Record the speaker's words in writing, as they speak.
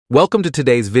Welcome to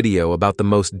today's video about the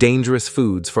most dangerous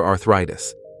foods for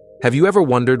arthritis. Have you ever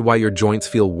wondered why your joints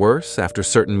feel worse after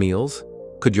certain meals?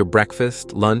 Could your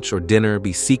breakfast, lunch, or dinner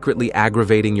be secretly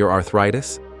aggravating your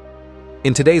arthritis?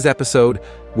 In today's episode,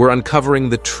 we're uncovering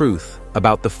the truth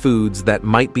about the foods that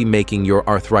might be making your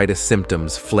arthritis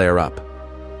symptoms flare up.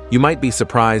 You might be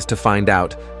surprised to find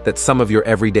out that some of your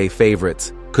everyday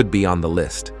favorites could be on the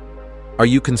list. Are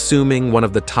you consuming one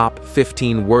of the top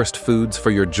 15 worst foods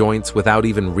for your joints without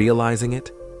even realizing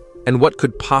it? And what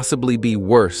could possibly be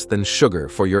worse than sugar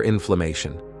for your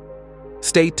inflammation?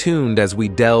 Stay tuned as we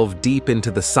delve deep into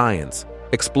the science,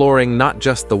 exploring not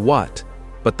just the what,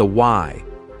 but the why,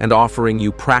 and offering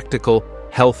you practical,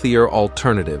 healthier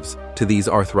alternatives to these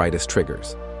arthritis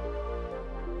triggers.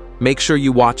 Make sure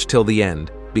you watch till the end,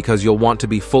 because you'll want to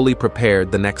be fully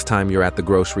prepared the next time you're at the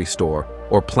grocery store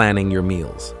or planning your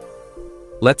meals.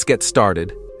 Let's get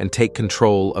started and take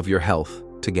control of your health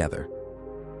together.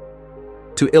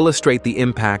 To illustrate the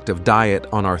impact of diet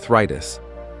on arthritis,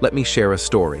 let me share a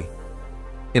story.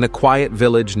 In a quiet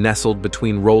village nestled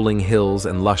between rolling hills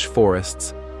and lush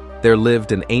forests, there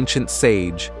lived an ancient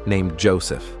sage named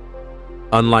Joseph.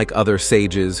 Unlike other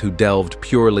sages who delved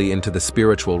purely into the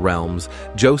spiritual realms,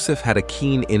 Joseph had a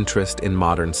keen interest in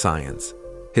modern science.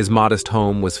 His modest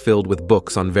home was filled with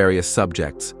books on various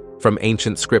subjects, from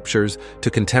ancient scriptures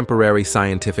to contemporary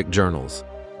scientific journals.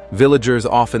 Villagers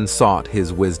often sought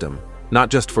his wisdom, not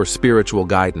just for spiritual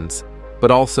guidance, but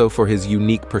also for his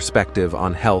unique perspective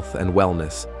on health and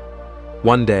wellness.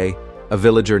 One day, a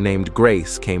villager named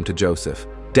Grace came to Joseph,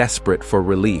 desperate for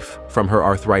relief from her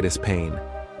arthritis pain.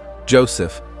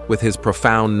 Joseph, with his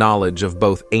profound knowledge of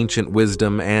both ancient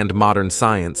wisdom and modern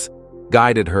science,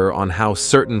 guided her on how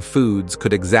certain foods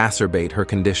could exacerbate her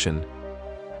condition.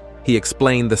 He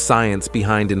explained the science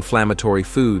behind inflammatory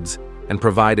foods and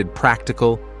provided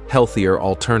practical, healthier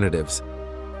alternatives.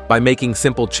 By making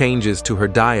simple changes to her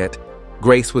diet,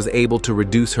 Grace was able to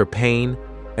reduce her pain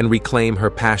and reclaim her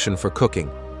passion for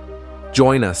cooking.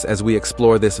 Join us as we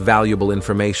explore this valuable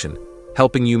information,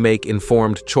 helping you make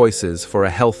informed choices for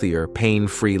a healthier,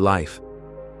 pain-free life.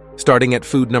 Starting at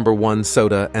food number 1,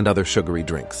 soda and other sugary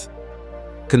drinks.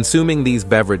 Consuming these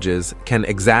beverages can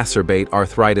exacerbate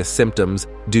arthritis symptoms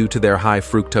due to their high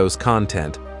fructose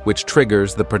content, which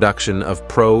triggers the production of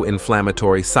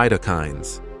pro-inflammatory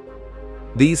cytokines.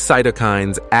 These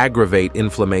cytokines aggravate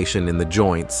inflammation in the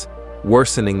joints,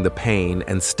 worsening the pain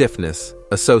and stiffness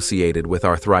associated with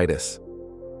arthritis.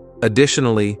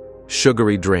 Additionally,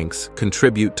 sugary drinks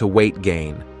contribute to weight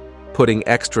gain, putting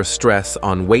extra stress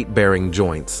on weight-bearing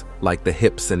joints like the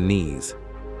hips and knees.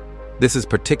 This is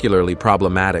particularly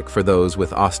problematic for those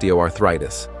with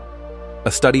osteoarthritis.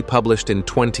 A study published in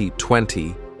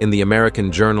 2020 in the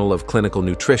American Journal of Clinical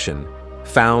Nutrition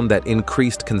found that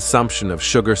increased consumption of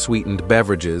sugar-sweetened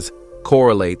beverages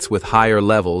correlates with higher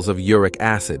levels of uric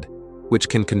acid, which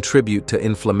can contribute to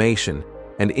inflammation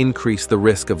and increase the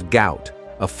risk of gout,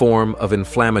 a form of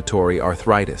inflammatory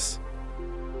arthritis.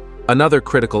 Another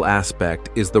critical aspect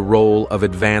is the role of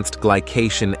advanced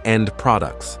glycation end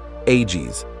products,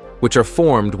 AGEs, which are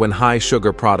formed when high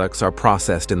sugar products are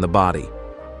processed in the body.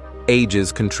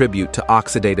 AGEs contribute to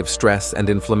oxidative stress and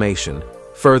inflammation,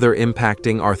 further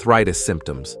impacting arthritis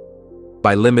symptoms.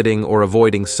 By limiting or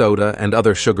avoiding soda and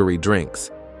other sugary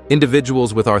drinks,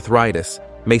 individuals with arthritis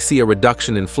may see a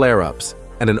reduction in flare-ups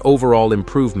and an overall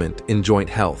improvement in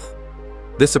joint health.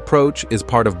 This approach is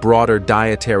part of broader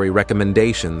dietary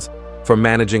recommendations for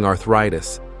managing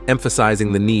arthritis,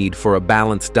 emphasizing the need for a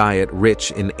balanced diet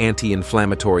rich in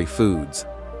anti-inflammatory foods.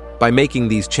 By making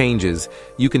these changes,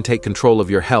 you can take control of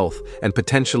your health and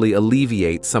potentially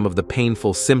alleviate some of the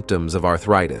painful symptoms of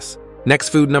arthritis. Next,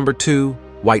 food number 2,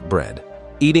 white bread.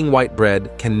 Eating white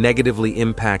bread can negatively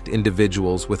impact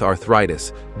individuals with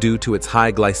arthritis due to its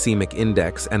high glycemic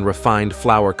index and refined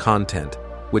flour content,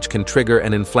 which can trigger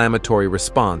an inflammatory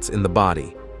response in the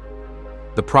body.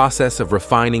 The process of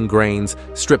refining grains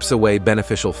strips away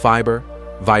beneficial fiber,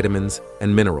 vitamins,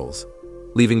 and minerals,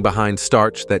 leaving behind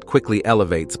starch that quickly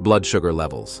elevates blood sugar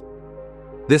levels.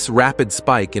 This rapid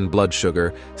spike in blood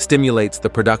sugar stimulates the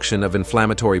production of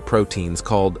inflammatory proteins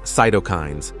called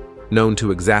cytokines, known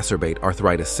to exacerbate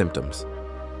arthritis symptoms.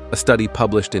 A study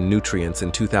published in Nutrients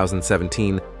in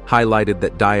 2017 highlighted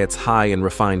that diets high in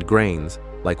refined grains,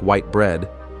 like white bread,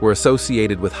 were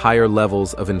associated with higher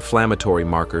levels of inflammatory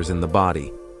markers in the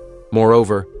body.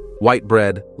 Moreover, white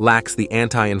bread lacks the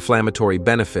anti-inflammatory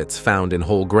benefits found in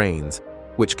whole grains,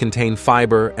 which contain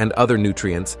fiber and other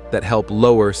nutrients that help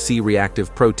lower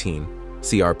C-reactive protein,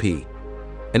 CRP,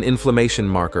 an inflammation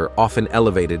marker often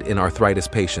elevated in arthritis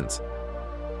patients.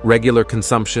 Regular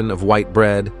consumption of white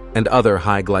bread and other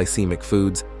high glycemic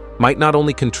foods might not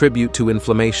only contribute to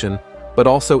inflammation, but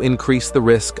also increase the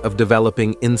risk of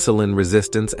developing insulin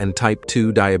resistance and type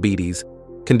 2 diabetes,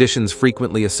 conditions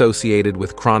frequently associated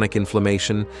with chronic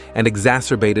inflammation and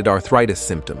exacerbated arthritis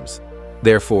symptoms.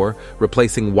 Therefore,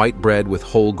 replacing white bread with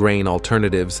whole grain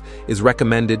alternatives is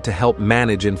recommended to help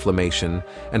manage inflammation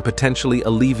and potentially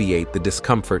alleviate the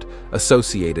discomfort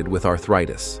associated with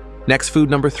arthritis. Next, food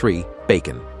number 3,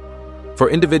 bacon. For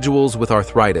individuals with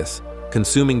arthritis,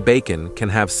 consuming bacon can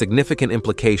have significant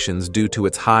implications due to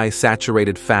its high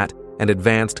saturated fat and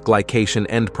advanced glycation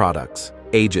end products,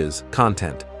 AGEs,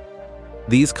 content.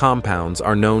 These compounds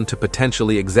are known to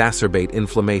potentially exacerbate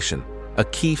inflammation, a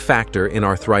key factor in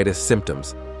arthritis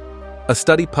symptoms. A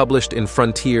study published in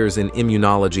Frontiers in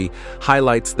Immunology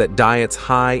highlights that diets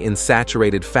high in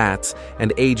saturated fats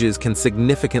and AGEs can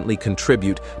significantly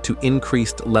contribute to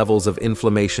increased levels of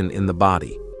inflammation in the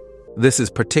body. This is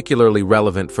particularly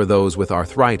relevant for those with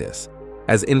arthritis,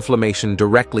 as inflammation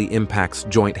directly impacts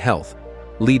joint health,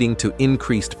 leading to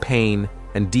increased pain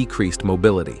and decreased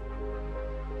mobility.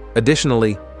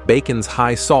 Additionally, bacon's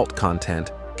high salt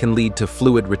content can lead to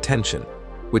fluid retention,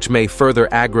 which may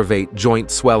further aggravate joint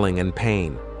swelling and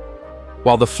pain.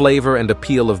 While the flavor and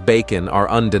appeal of bacon are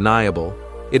undeniable,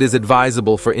 it is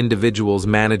advisable for individuals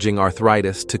managing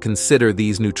arthritis to consider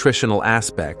these nutritional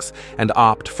aspects and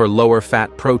opt for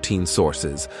lower-fat protein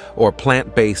sources or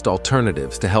plant-based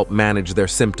alternatives to help manage their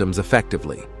symptoms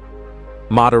effectively.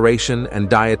 Moderation and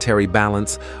dietary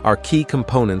balance are key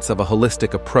components of a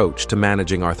holistic approach to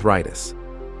managing arthritis.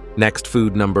 Next,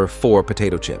 food number 4,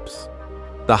 potato chips.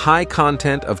 The high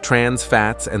content of trans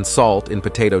fats and salt in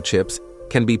potato chips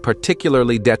can be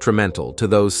particularly detrimental to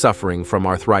those suffering from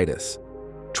arthritis.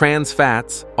 Trans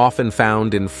fats, often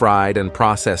found in fried and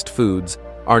processed foods,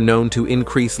 are known to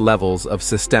increase levels of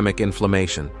systemic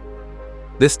inflammation.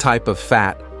 This type of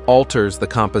fat alters the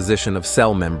composition of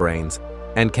cell membranes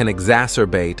and can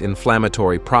exacerbate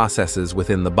inflammatory processes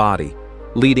within the body,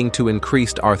 leading to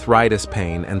increased arthritis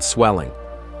pain and swelling.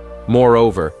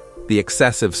 Moreover, the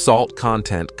excessive salt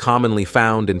content commonly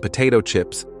found in potato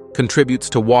chips contributes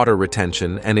to water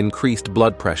retention and increased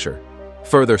blood pressure,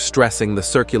 further stressing the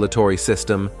circulatory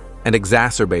system and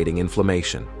exacerbating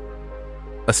inflammation.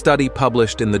 A study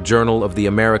published in the Journal of the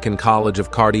American College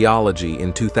of Cardiology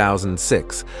in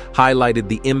 2006 highlighted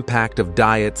the impact of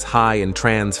diets high in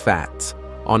trans fats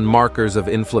on markers of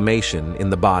inflammation in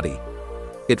the body.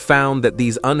 It found that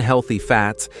these unhealthy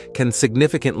fats can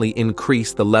significantly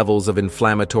increase the levels of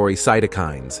inflammatory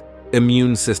cytokines,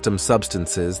 immune system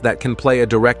substances that can play a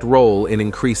direct role in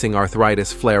increasing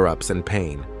arthritis flare-ups and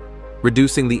pain.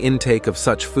 Reducing the intake of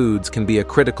such foods can be a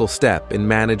critical step in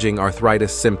managing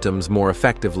arthritis symptoms more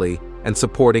effectively and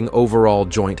supporting overall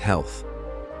joint health.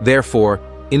 Therefore,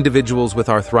 individuals with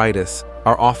arthritis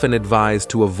are often advised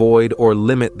to avoid or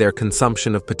limit their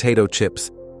consumption of potato chips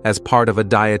as part of a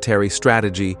dietary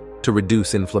strategy to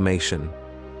reduce inflammation.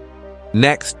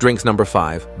 Next, drinks number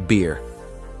 5, beer.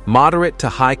 Moderate to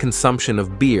high consumption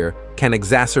of beer can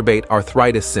exacerbate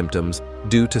arthritis symptoms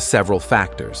due to several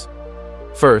factors.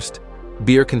 First,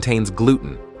 beer contains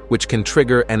gluten, which can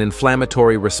trigger an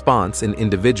inflammatory response in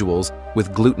individuals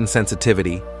with gluten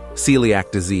sensitivity, celiac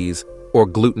disease, or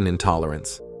gluten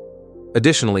intolerance.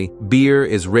 Additionally, beer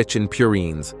is rich in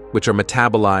purines, which are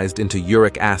metabolized into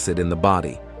uric acid in the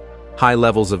body. High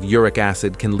levels of uric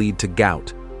acid can lead to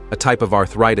gout, a type of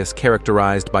arthritis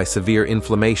characterized by severe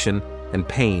inflammation and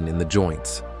pain in the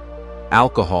joints.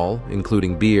 Alcohol,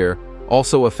 including beer,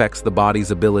 also affects the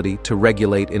body's ability to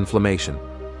regulate inflammation.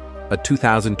 A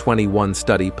 2021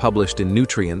 study published in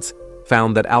Nutrients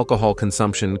found that alcohol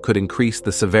consumption could increase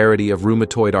the severity of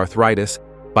rheumatoid arthritis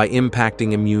by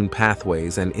impacting immune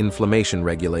pathways and inflammation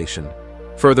regulation.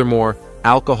 Furthermore,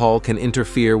 alcohol can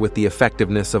interfere with the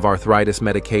effectiveness of arthritis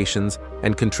medications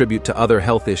and contribute to other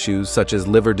health issues such as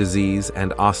liver disease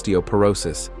and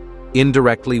osteoporosis,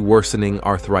 indirectly worsening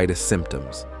arthritis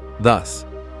symptoms. Thus,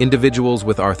 individuals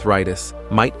with arthritis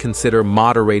might consider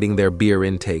moderating their beer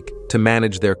intake to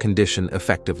manage their condition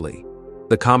effectively.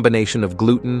 The combination of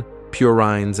gluten,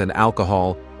 purines, and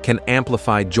alcohol can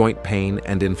amplify joint pain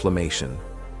and inflammation.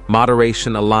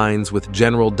 Moderation aligns with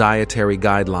general dietary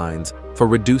guidelines for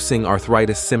reducing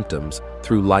arthritis symptoms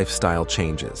through lifestyle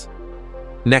changes.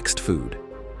 Next, food.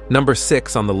 Number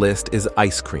 6 on the list is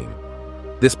ice cream.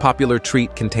 This popular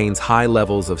treat contains high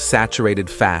levels of saturated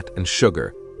fat and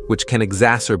sugar, which can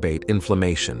exacerbate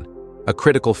inflammation, a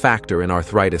critical factor in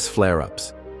arthritis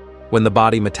flare-ups. When the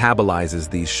body metabolizes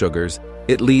these sugars,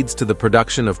 it leads to the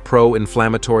production of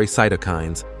pro-inflammatory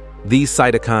cytokines. These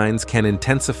cytokines can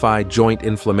intensify joint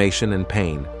inflammation and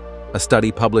pain. A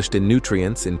study published in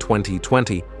Nutrients in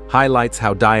 2020 highlights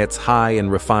how diets high in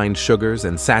refined sugars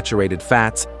and saturated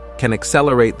fats can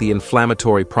accelerate the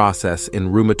inflammatory process in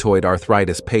rheumatoid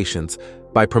arthritis patients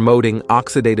by promoting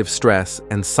oxidative stress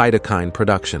and cytokine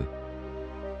production.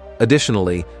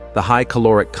 Additionally, the high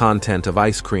caloric content of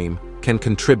ice cream can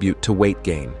contribute to weight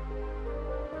gain.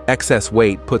 Excess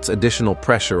weight puts additional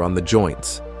pressure on the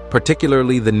joints,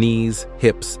 particularly the knees,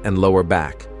 hips, and lower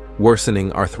back,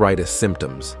 worsening arthritis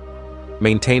symptoms.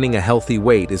 Maintaining a healthy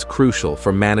weight is crucial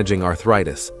for managing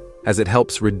arthritis, as it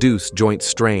helps reduce joint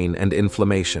strain and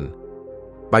inflammation.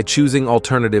 By choosing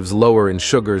alternatives lower in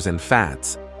sugars and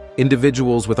fats,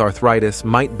 individuals with arthritis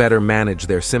might better manage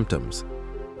their symptoms.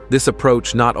 This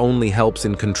approach not only helps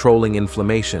in controlling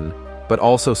inflammation, but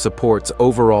also supports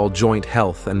overall joint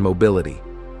health and mobility.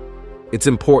 It's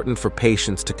important for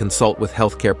patients to consult with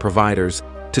healthcare providers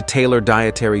to tailor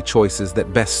dietary choices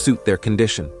that best suit their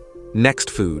condition.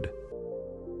 Next, food.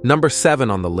 Number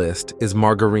 7 on the list is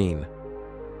margarine.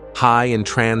 High in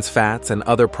trans fats and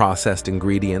other processed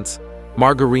ingredients,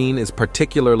 margarine is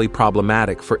particularly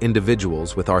problematic for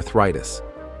individuals with arthritis.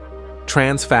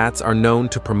 Trans fats are known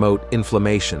to promote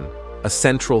inflammation, a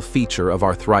central feature of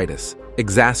arthritis,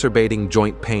 exacerbating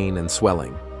joint pain and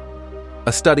swelling.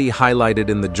 A study highlighted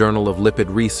in the Journal of Lipid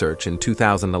Research in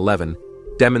 2011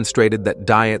 demonstrated that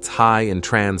diets high in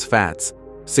trans fats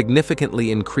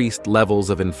significantly increased levels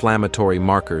of inflammatory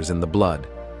markers in the blood.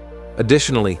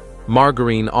 Additionally,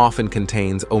 margarine often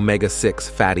contains omega-6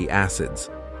 fatty acids.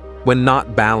 When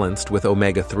not balanced with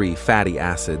omega-3 fatty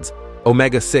acids,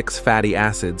 omega-6 fatty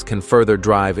acids can further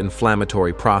drive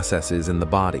inflammatory processes in the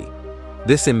body.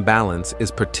 This imbalance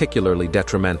is particularly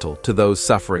detrimental to those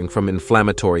suffering from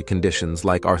inflammatory conditions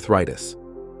like arthritis.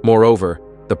 Moreover,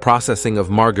 the processing of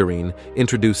margarine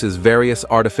introduces various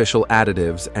artificial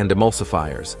additives and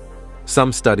emulsifiers.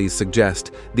 Some studies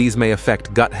suggest these may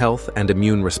affect gut health and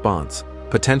immune response,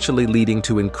 potentially leading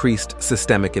to increased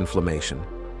systemic inflammation.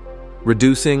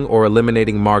 Reducing or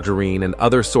eliminating margarine and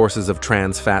other sources of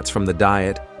trans fats from the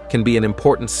diet can be an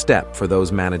important step for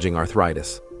those managing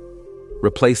arthritis.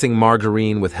 Replacing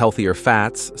margarine with healthier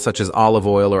fats, such as olive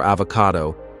oil or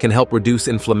avocado, can help reduce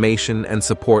inflammation and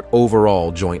support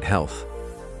overall joint health.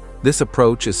 This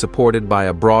approach is supported by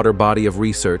a broader body of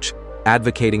research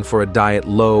advocating for a diet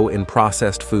low in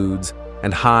processed foods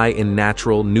and high in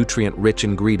natural, nutrient-rich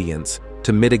ingredients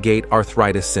to mitigate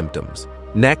arthritis symptoms.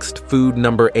 Next, food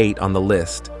number 8 on the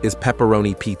list is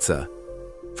pepperoni pizza.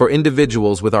 For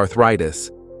individuals with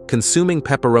arthritis, consuming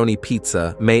pepperoni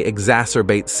pizza may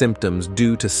exacerbate symptoms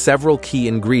due to several key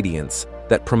ingredients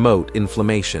that promote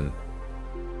inflammation.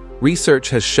 Research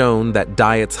has shown that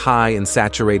diets high in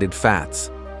saturated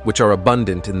fats, which are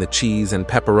abundant in the cheese and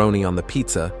pepperoni on the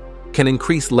pizza, can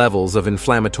increase levels of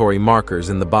inflammatory markers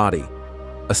in the body.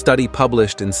 A study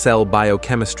published in Cell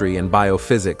Biochemistry and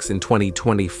Biophysics in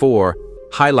 2024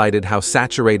 highlighted how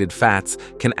saturated fats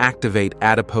can activate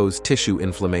adipose tissue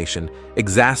inflammation,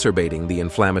 exacerbating the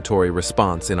inflammatory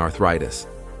response in arthritis.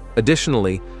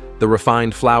 Additionally, the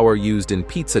refined flour used in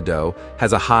pizza dough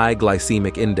has a high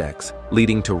glycemic index,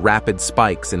 leading to rapid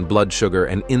spikes in blood sugar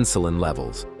and insulin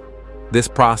levels. This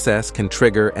process can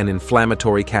trigger an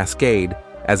inflammatory cascade,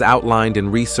 as outlined in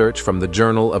research from the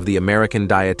Journal of the American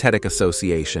Dietetic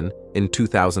Association in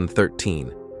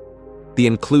 2013. The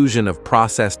inclusion of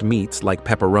processed meats like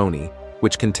pepperoni,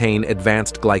 which contain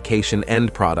advanced glycation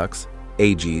end products,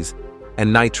 AGEs,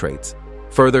 and nitrates,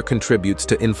 further contributes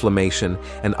to inflammation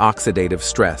and oxidative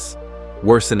stress,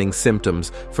 worsening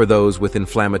symptoms for those with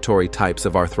inflammatory types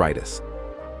of arthritis.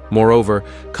 Moreover,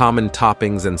 common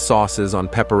toppings and sauces on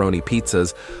pepperoni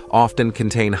pizzas often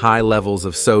contain high levels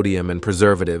of sodium and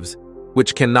preservatives,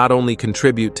 which can not only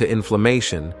contribute to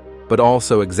inflammation, but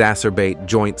also exacerbate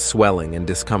joint swelling and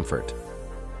discomfort.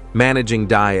 Managing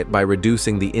diet by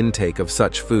reducing the intake of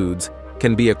such foods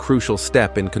can be a crucial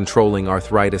step in controlling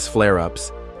arthritis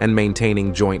flare-ups and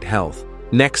maintaining joint health.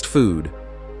 Next, food.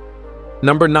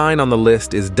 Number 9 on the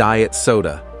list is diet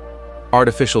soda.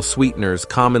 Artificial sweeteners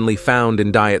commonly found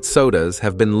in diet sodas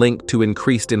have been linked to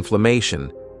increased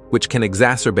inflammation, which can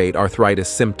exacerbate arthritis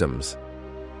symptoms.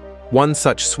 One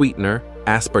such sweetener,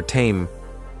 aspartame,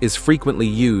 is frequently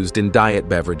used in diet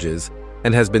beverages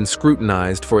and has been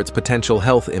scrutinized for its potential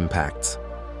health impacts.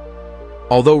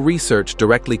 Although research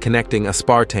directly connecting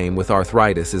aspartame with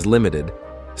arthritis is limited,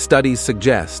 studies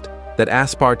suggest that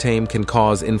aspartame can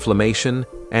cause inflammation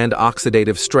and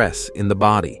oxidative stress in the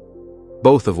body,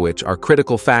 both of which are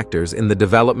critical factors in the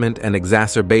development and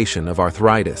exacerbation of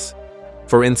arthritis.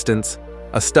 For instance,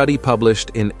 a study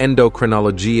published in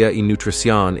Endocrinologia y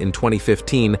Nutrición in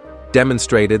 2015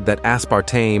 demonstrated that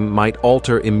aspartame might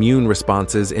alter immune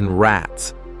responses in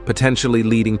rats, potentially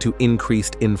leading to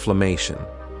increased inflammation.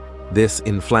 This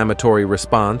inflammatory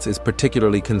response is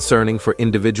particularly concerning for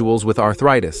individuals with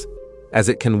arthritis, as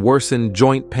it can worsen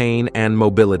joint pain and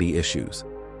mobility issues.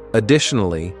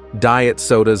 Additionally, diet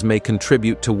sodas may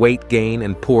contribute to weight gain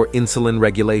and poor insulin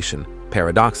regulation,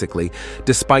 paradoxically,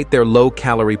 despite their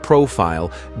low-calorie profile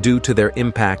due to their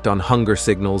impact on hunger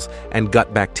signals and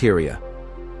gut bacteria.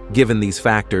 Given these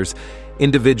factors,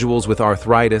 individuals with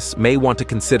arthritis may want to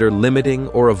consider limiting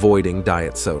or avoiding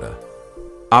diet soda.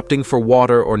 Opting for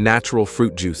water or natural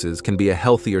fruit juices can be a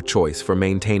healthier choice for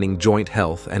maintaining joint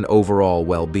health and overall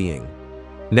well-being.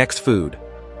 Next food.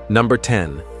 Number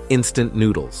 10. Instant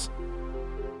noodles.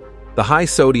 The high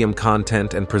sodium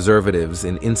content and preservatives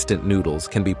in instant noodles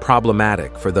can be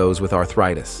problematic for those with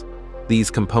arthritis.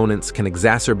 These components can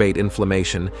exacerbate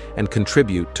inflammation and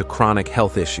contribute to chronic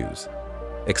health issues.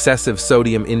 Excessive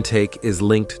sodium intake is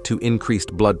linked to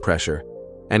increased blood pressure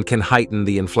and can heighten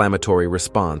the inflammatory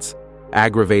response,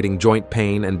 aggravating joint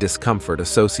pain and discomfort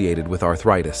associated with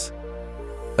arthritis.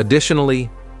 Additionally,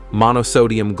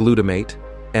 monosodium glutamate,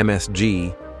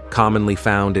 MSG, commonly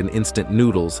found in instant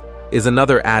noodles, is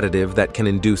another additive that can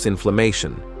induce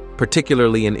inflammation,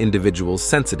 particularly in individuals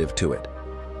sensitive to it.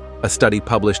 A study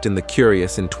published in The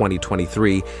Curious in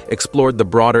 2023 explored the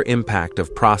broader impact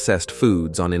of processed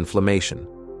foods on inflammation.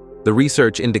 The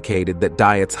research indicated that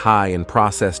diets high in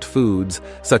processed foods,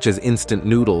 such as instant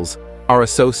noodles, are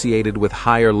associated with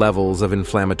higher levels of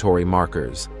inflammatory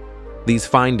markers. These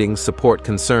findings support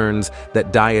concerns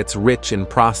that diets rich in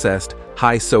processed,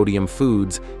 high-sodium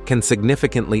foods can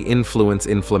significantly influence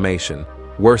inflammation,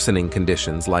 worsening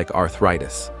conditions like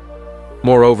arthritis.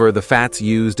 Moreover, the fats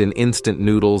used in instant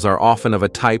noodles are often of a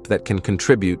type that can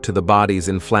contribute to the body's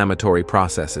inflammatory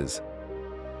processes.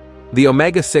 The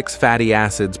omega-6 fatty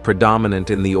acids predominant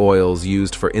in the oils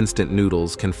used for instant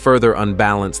noodles can further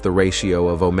unbalance the ratio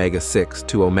of omega-6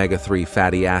 to omega-3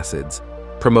 fatty acids,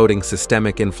 promoting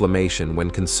systemic inflammation when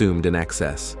consumed in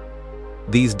excess.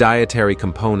 These dietary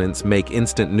components make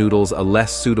instant noodles a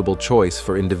less suitable choice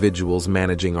for individuals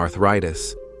managing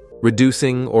arthritis.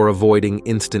 Reducing or avoiding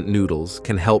instant noodles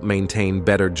can help maintain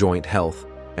better joint health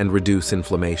and reduce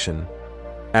inflammation.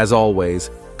 As always,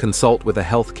 consult with a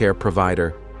healthcare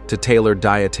provider to tailor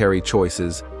dietary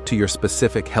choices to your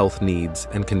specific health needs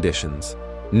and conditions.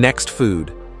 Next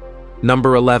food.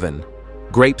 Number 11.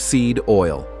 Grapeseed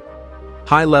oil.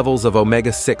 High levels of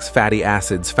omega-6 fatty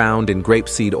acids found in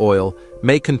grapeseed oil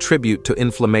may contribute to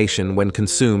inflammation when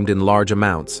consumed in large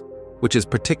amounts, which is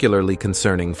particularly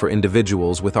concerning for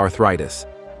individuals with arthritis.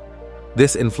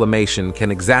 This inflammation can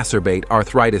exacerbate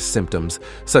arthritis symptoms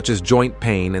such as joint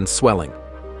pain and swelling.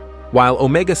 While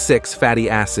omega-6 fatty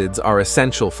acids are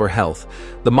essential for health,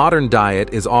 the modern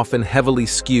diet is often heavily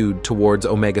skewed towards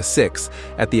omega-6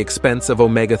 at the expense of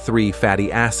omega-3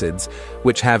 fatty acids,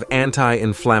 which have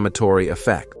anti-inflammatory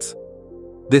effects.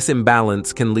 This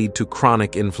imbalance can lead to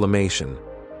chronic inflammation,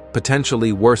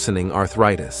 potentially worsening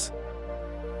arthritis.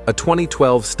 A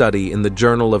 2012 study in the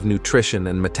Journal of Nutrition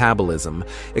and Metabolism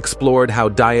explored how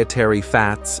dietary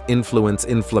fats influence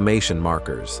inflammation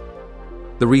markers.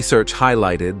 The research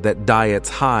highlighted that diets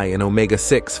high in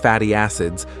omega-6 fatty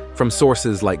acids from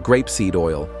sources like grapeseed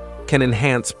oil can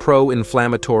enhance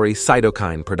pro-inflammatory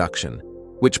cytokine production,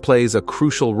 which plays a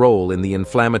crucial role in the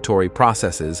inflammatory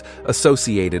processes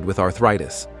associated with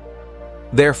arthritis.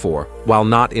 Therefore, while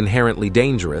not inherently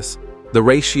dangerous, the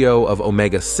ratio of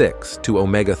omega-6 to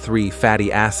omega-3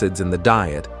 fatty acids in the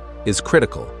diet is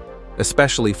critical,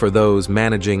 especially for those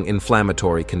managing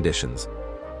inflammatory conditions.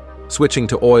 Switching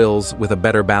to oils with a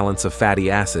better balance of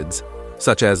fatty acids,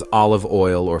 such as olive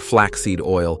oil or flaxseed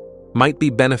oil, might be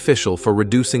beneficial for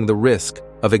reducing the risk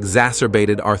of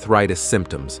exacerbated arthritis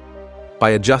symptoms.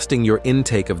 By adjusting your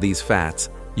intake of these fats,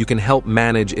 you can help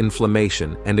manage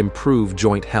inflammation and improve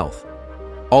joint health.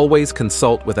 Always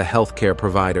consult with a healthcare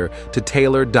provider to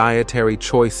tailor dietary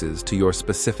choices to your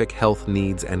specific health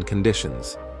needs and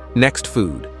conditions. Next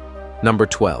food. Number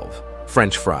 12.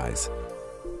 French fries.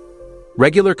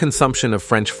 Regular consumption of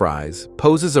French fries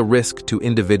poses a risk to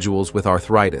individuals with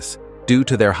arthritis due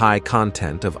to their high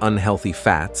content of unhealthy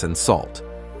fats and salt,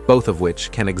 both of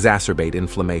which can exacerbate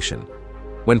inflammation.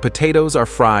 When potatoes are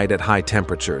fried at high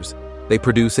temperatures, they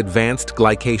produce advanced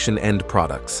glycation end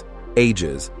products,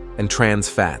 AGEs, and trans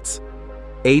fats.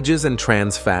 AGEs and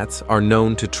trans fats are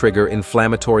known to trigger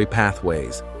inflammatory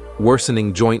pathways,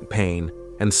 worsening joint pain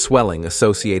and swelling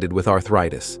associated with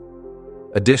arthritis.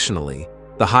 Additionally,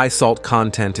 the high salt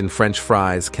content in French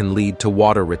fries can lead to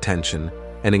water retention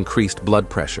and increased blood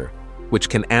pressure, which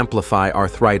can amplify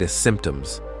arthritis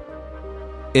symptoms.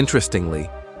 Interestingly,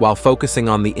 while focusing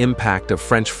on the impact of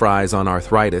French fries on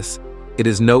arthritis, it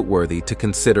is noteworthy to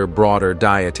consider broader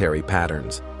dietary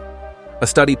patterns. A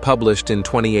study published in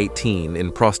 2018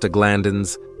 in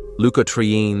Prostaglandins,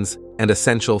 Leukotrienes, and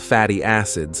Essential Fatty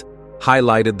Acids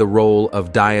highlighted the role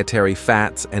of dietary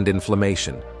fats and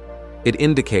inflammation. It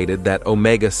indicated that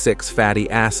omega-6 fatty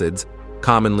acids,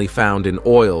 commonly found in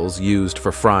oils used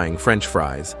for frying French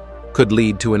fries, could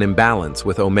lead to an imbalance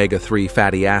with omega-3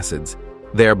 fatty acids,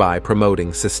 thereby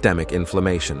promoting systemic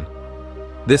inflammation.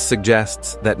 This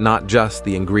suggests that not just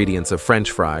the ingredients of French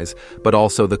fries, but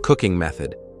also the cooking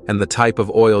method and the type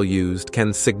of oil used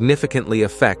can significantly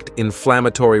affect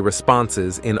inflammatory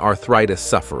responses in arthritis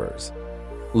sufferers.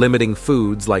 Limiting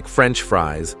foods like French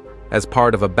fries as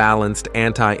part of a balanced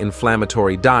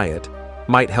anti-inflammatory diet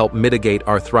might help mitigate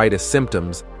arthritis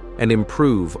symptoms and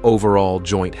improve overall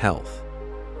joint health.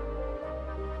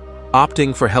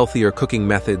 Opting for healthier cooking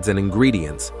methods and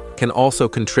ingredients can also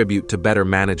contribute to better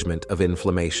management of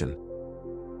inflammation.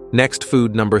 Next,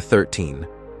 food number 13.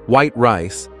 White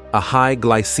rice, a high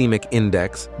glycemic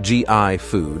index (GI)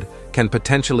 food, can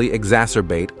potentially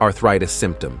exacerbate arthritis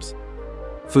symptoms.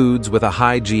 Foods with a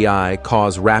high GI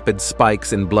cause rapid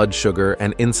spikes in blood sugar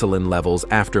and insulin levels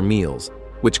after meals,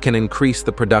 which can increase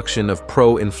the production of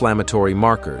pro-inflammatory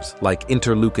markers like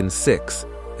interleukin-6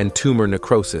 and tumor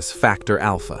necrosis factor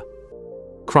alpha.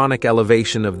 Chronic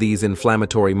elevation of these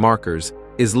inflammatory markers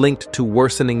is linked to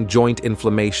worsening joint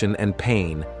inflammation and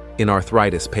pain in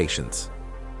arthritis patients.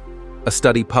 A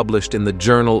study published in the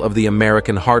Journal of the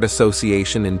American Heart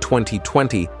Association in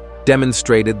 2020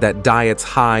 demonstrated that diets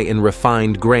high in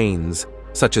refined grains,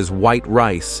 such as white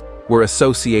rice, were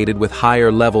associated with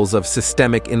higher levels of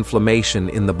systemic inflammation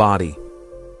in the body.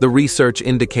 The research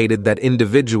indicated that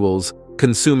individuals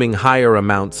consuming higher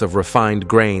amounts of refined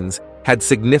grains had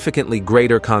significantly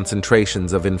greater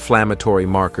concentrations of inflammatory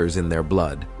markers in their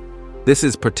blood. This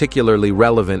is particularly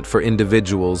relevant for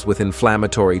individuals with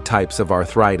inflammatory types of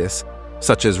arthritis,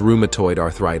 such as rheumatoid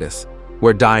arthritis,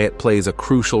 where diet plays a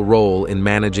crucial role in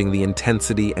managing the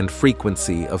intensity and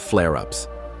frequency of flare-ups.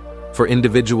 For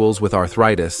individuals with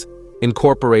arthritis,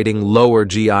 incorporating lower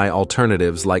GI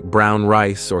alternatives like brown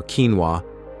rice or quinoa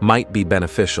might be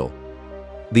beneficial.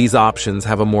 These options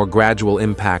have a more gradual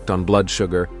impact on blood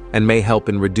sugar and may help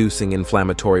in reducing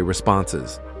inflammatory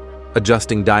responses.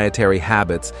 Adjusting dietary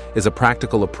habits is a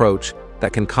practical approach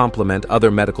that can complement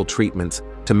other medical treatments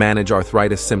to manage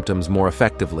arthritis symptoms more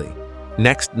effectively.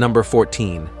 Next, number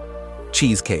 14.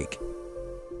 Cheesecake.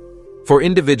 For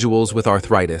individuals with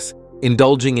arthritis,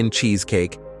 indulging in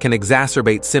cheesecake can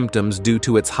exacerbate symptoms due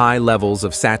to its high levels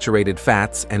of saturated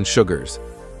fats and sugars.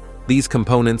 These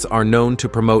components are known to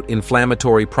promote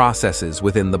inflammatory processes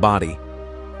within the body.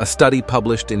 A study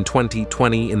published in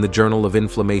 2020 in the Journal of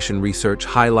Inflammation Research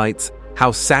highlights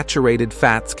how saturated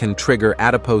fats can trigger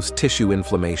adipose tissue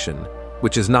inflammation,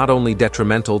 which is not only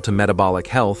detrimental to metabolic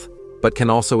health, but can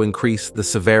also increase the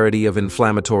severity of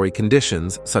inflammatory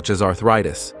conditions such as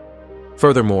arthritis.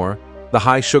 Furthermore, the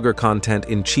high sugar content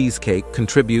in cheesecake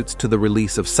contributes to the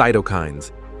release of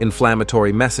cytokines,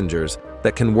 inflammatory messengers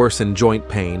that can worsen joint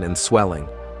pain and swelling.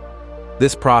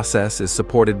 This process is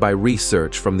supported by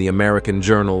research from the American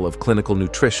Journal of Clinical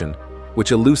Nutrition,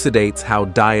 which elucidates how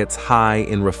diets high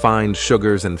in refined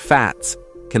sugars and fats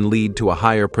can lead to a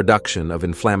higher production of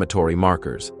inflammatory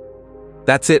markers.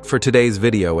 That's it for today's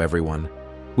video, everyone.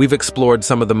 We've explored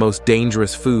some of the most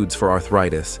dangerous foods for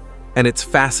arthritis, and it's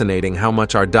fascinating how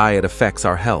much our diet affects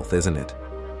our health, isn't it?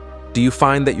 Do you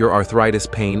find that your arthritis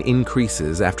pain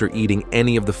increases after eating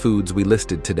any of the foods we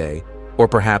listed today, or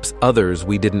perhaps others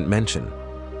we didn't mention?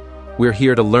 We're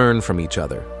here to learn from each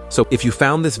other, so if you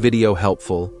found this video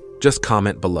helpful, just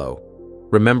comment below.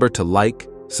 Remember to like,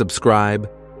 subscribe,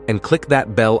 and click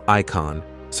that bell icon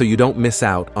so you don't miss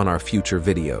out on our future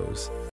videos.